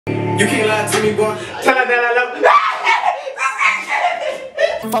You can't lie to me, boy. Tell her that I love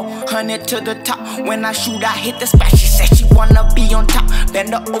her. 400 to the top. When I shoot, I hit the spot. She said she wanna be on top. Bend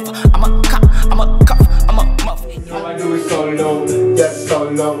her over. I'm a cop. I'm a cuff. I'm a muff. All I do is so low. Yes, so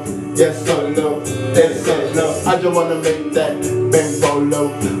low. Yes, so low. Yes, so low. I just wanna make that bang roll low.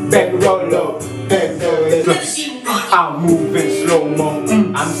 Bang roll low. Bang roll low. I'm moving slow-mo.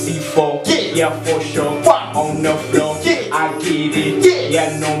 I'm C4. Yeah, for sure. On the floor. I get it.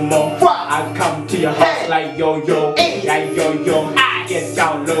 Yeah, no more. I come to your house like yo-yo. Like yo-yo. I get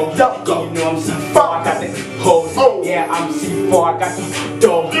down low. You know I'm C4. I got the hose. Yeah, I'm C4. I got the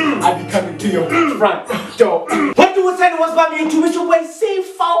door. I be coming to your front door. What you was saying was about me to which you way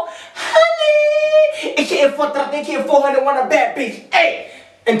C4. Honey. AKA 430, AKA 400, want a bad bitch. Hey.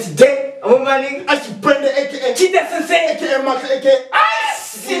 And today, I'm with my nigga. I should bring the AKA. Cheetah Sensei. AKA Max, AKA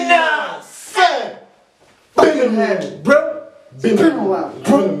Asina. Been bro. Been a while,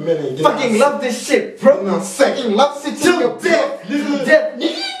 bro. Fucking love this shit, bro. You know what I'm saying? Fucking love this shit till death. Till death.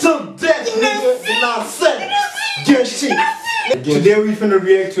 Till death. You know what I'm saying? Good shit. Today we finna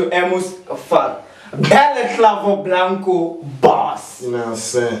react to Amos Balaclava Blanco Boss. You know what I'm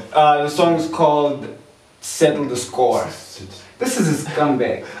saying? The song is called Settle the Score. This is his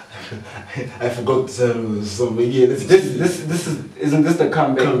comeback. I forgot to settle the song, but yeah, isn't this the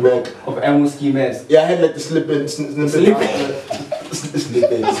comeback of Amos Skimes? Yeah, I had like the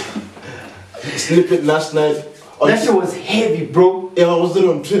snippet last night. That shit was heavy, bro. Yeah, I was doing it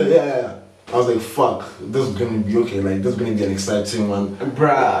on Twitter. Yeah. I was like, fuck, this is gonna be okay. Like, this is gonna be an exciting one.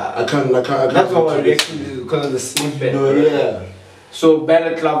 Bruh. I can't. That's why I reacted to because of the snippet. No, yeah. So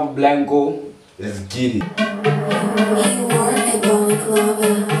Balaclava Blanco. Let's get it.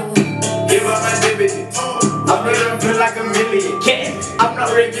 Give up my dividends. I'm gonna feel like a million. I'm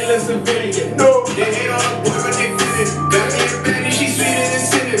not regular civilian. No. They hate on the boy, but they feel it. Got me a baddie, she sweeter than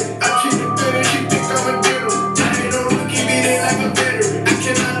cinnamon. I treat her better, she think I'm a diddle. I ain't no rookie, beat it like a veteran. I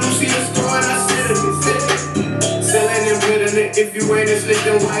cannot lose, see the score and I sit it. Selling and bidding it. If you ain't a slick,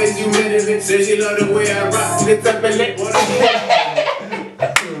 then why is you middling? Says she love the way I rock. It's up and lit.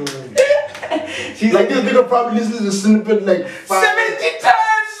 She's like, this nigga probably listens to the snippet like 70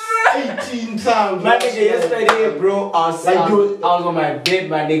 times, 18 times. My nigga, yesterday, bro, I was on my bed,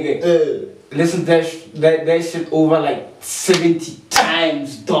 my nigga. Listen to that shit over like 70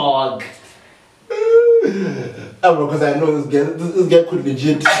 times, dog. Bro, because I know this guy could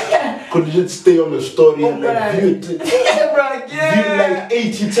legit stay on the story and like view it. View like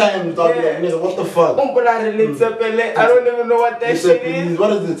 80 times, dog. Like, nigga, what the fuck? I don't even know what that shit is.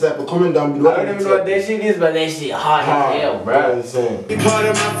 What is the type of comment down below? I don't even know what that shit is, but that shit hard as hell, bro. Part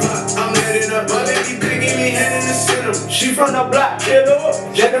of my block, I'm heading up. My lady begging me head in the center. She from the block, you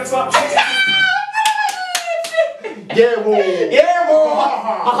know? Jennifer. Yeah, boy. Yeah, boy.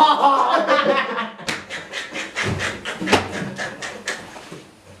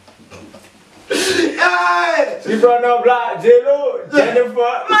 She from the block, J-Lo,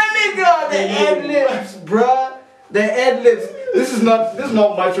 Jennifer. My nigga, the ad-libs, bruh. The ad-libs. This is not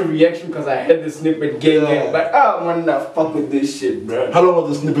much of a reaction because I had the snippet gang, but I wanna fuck with this shit, bruh. How long was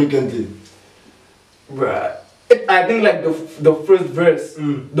the snippet gang? Bruh. I think like the first verse,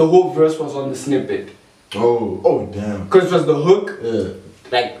 the whole verse was on the snippet. Oh damn. Because it was the hook. Yeah.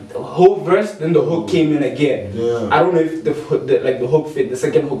 Like the whole verse, then the hook came in again. Yeah. I don't know if the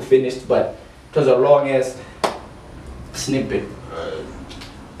second hook finished, but it was a long ass snippet.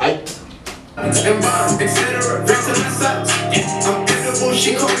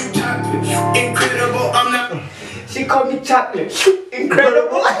 She called me chocolate. Incredible, I'm not. She called me chocolate.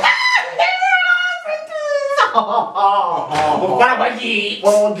 Incredible.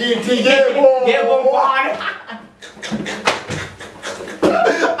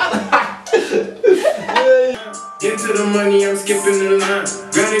 Get to the money, I'm skipping the line.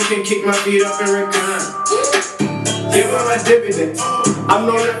 Granny can kick my feet up and recline. Give her my dividend. I'm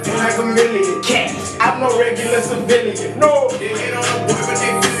no looking like a million. I'm no regular civilian. No. They hate on the boy, but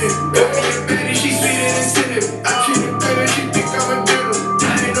they feel it. Got me a baddie, she sweeter than cinnamon. I treat her better, she think I'm a diddle.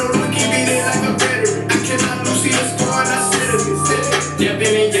 I ain't no rookie, beat it like a veteran. I cannot lose, see the score and I sit it.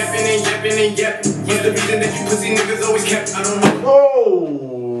 Yapping and yapping and yapping and yapping. What's the reason that you pussy niggas always kept? I don't know.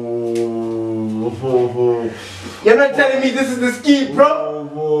 You're not telling me this is the ski, bro?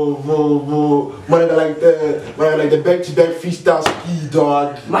 Man, like the back-to-back freestyle ski,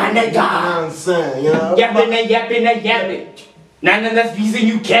 dog. My nigga. You know what I'm saying, you know? Yapping and yapping and yapping. None of that's reason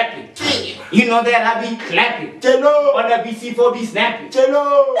you capping. You know that I be clapping. Jello. On the BC4 be snapping.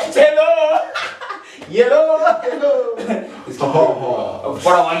 Jello. Jello. Yellow. Hello. It's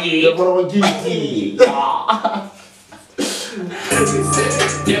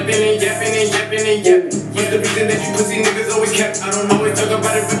Yapping What's the reason that you pussy niggas always kept? I don't always talk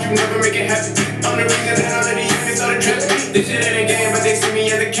about it, but you never make it happen. I'm the reason that all of the youngins started trapping. This shit ain't a game, but they see me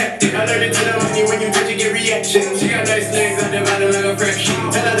as a captain. I learned it to the money when you touch it, get reaction. She got nice legs, I divide them like a fraction.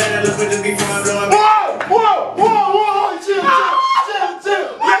 Tell her that I love her just before I blow up. Whoa, chill.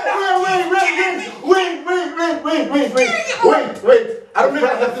 Wait. I don't know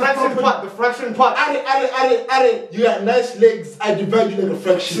the fraction part. Add it. You got nice legs. I divide you like a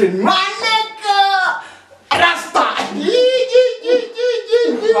fraction. My nigga! Rasta!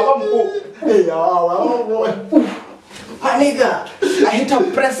 My nigga, I hit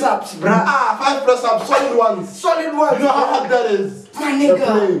up press ups, bruh. 5 press ups, solid ones. Solid ones. You know how hard that is. My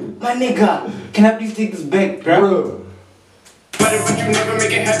nigga, can I please take this back, bruh? Bro. But you never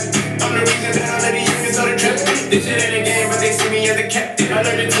make it happen. I'm the reason that all of the youngins started trapping. This shit ain't a game, but they see me as a captain. I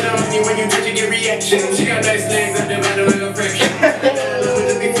learned it to the money when you touch it, get reaction. She got nice legs, I divide them like a fraction.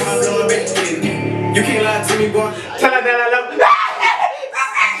 Just before I blow a bit. You can't lie to me, boy. Tell her that I love her.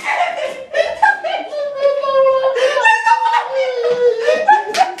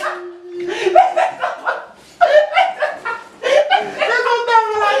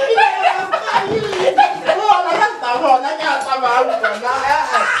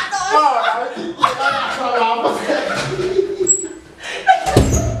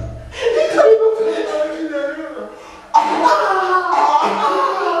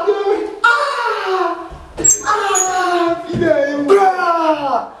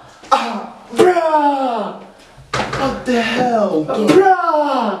 What the hell, bruh?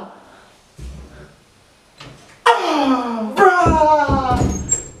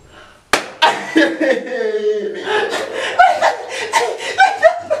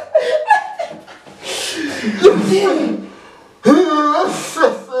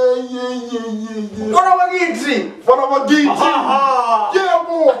 Yeah,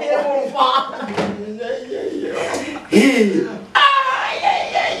 boy.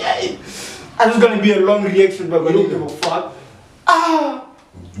 This is gonna be a long reaction, but we don't give a fuck.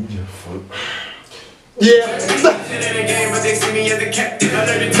 Yeah. But they see me as a captain. I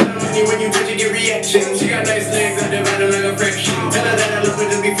learned it to the money when you touch it, get reaction. She got nice legs, I divide them like a fraction. Tell her that I love her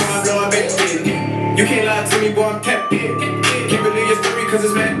just before I blow a bit. You can't lie to me, boy, I'm captain. Can't believe your story, cause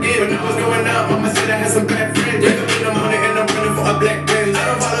it's mad dead. When I was going out, mama said I had some bad friends. Wake up in the morning and I'm running for a black Benz. I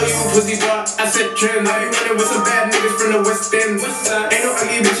don't follow you, pussy boy, I said trend. Now you running with some bad niggas from the West End. Ain't no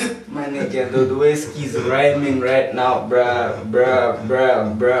ugly bitches. My nigga, the way skis rhyming right now, bruh.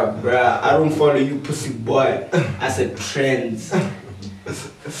 I don't follow you, pussy boy. I said trends.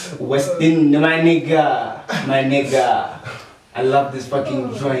 Westin, my nigga. I love this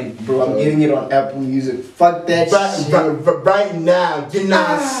fucking joint, bro. I'm getting it on Apple Music. Fuck that shit. Right now, you know what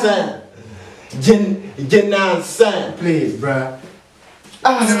I'm saying? You know what I'm saying? Please, bruh.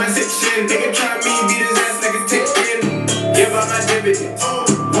 In my section, they can try me, beat his ass like a ticket. Give up my dividends.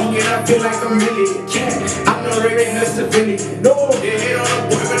 Walking, I feel like a million. I'm no regular civilian. No, they hate on a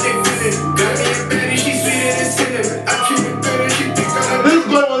boy, but they feel it. Got me a baddie, she sweeter than cinnamon. I keep it better, she think I'm This is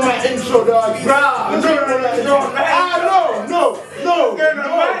going on my intro, dog.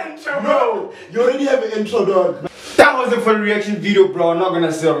 No. You already have an intro, dog. That was a full reaction video, bro. I'm not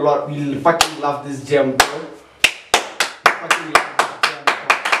gonna say a lot. We fucking love this gem, bro. Fucking love this gem,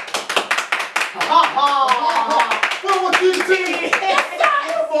 bro. What you think?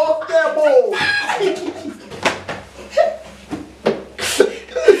 Fuck that boy.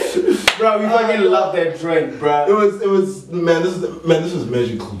 Bro, we fucking love that joint, bro. It was this was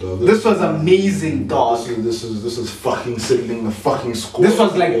magical, dog. This was amazing, dog. This is fucking settling the fucking school. This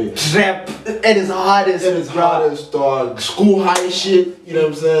was like trap at its hardest. At its hardest, dog. School high shit. You know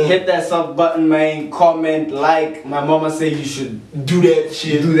what I'm saying? Hit that sub button, man. Comment, like. My mama said you should Do that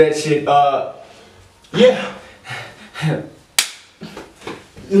shit. Yeah.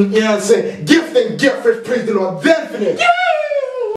 You know what I'm saying? Gift and gift, praise the Lord. Then finish.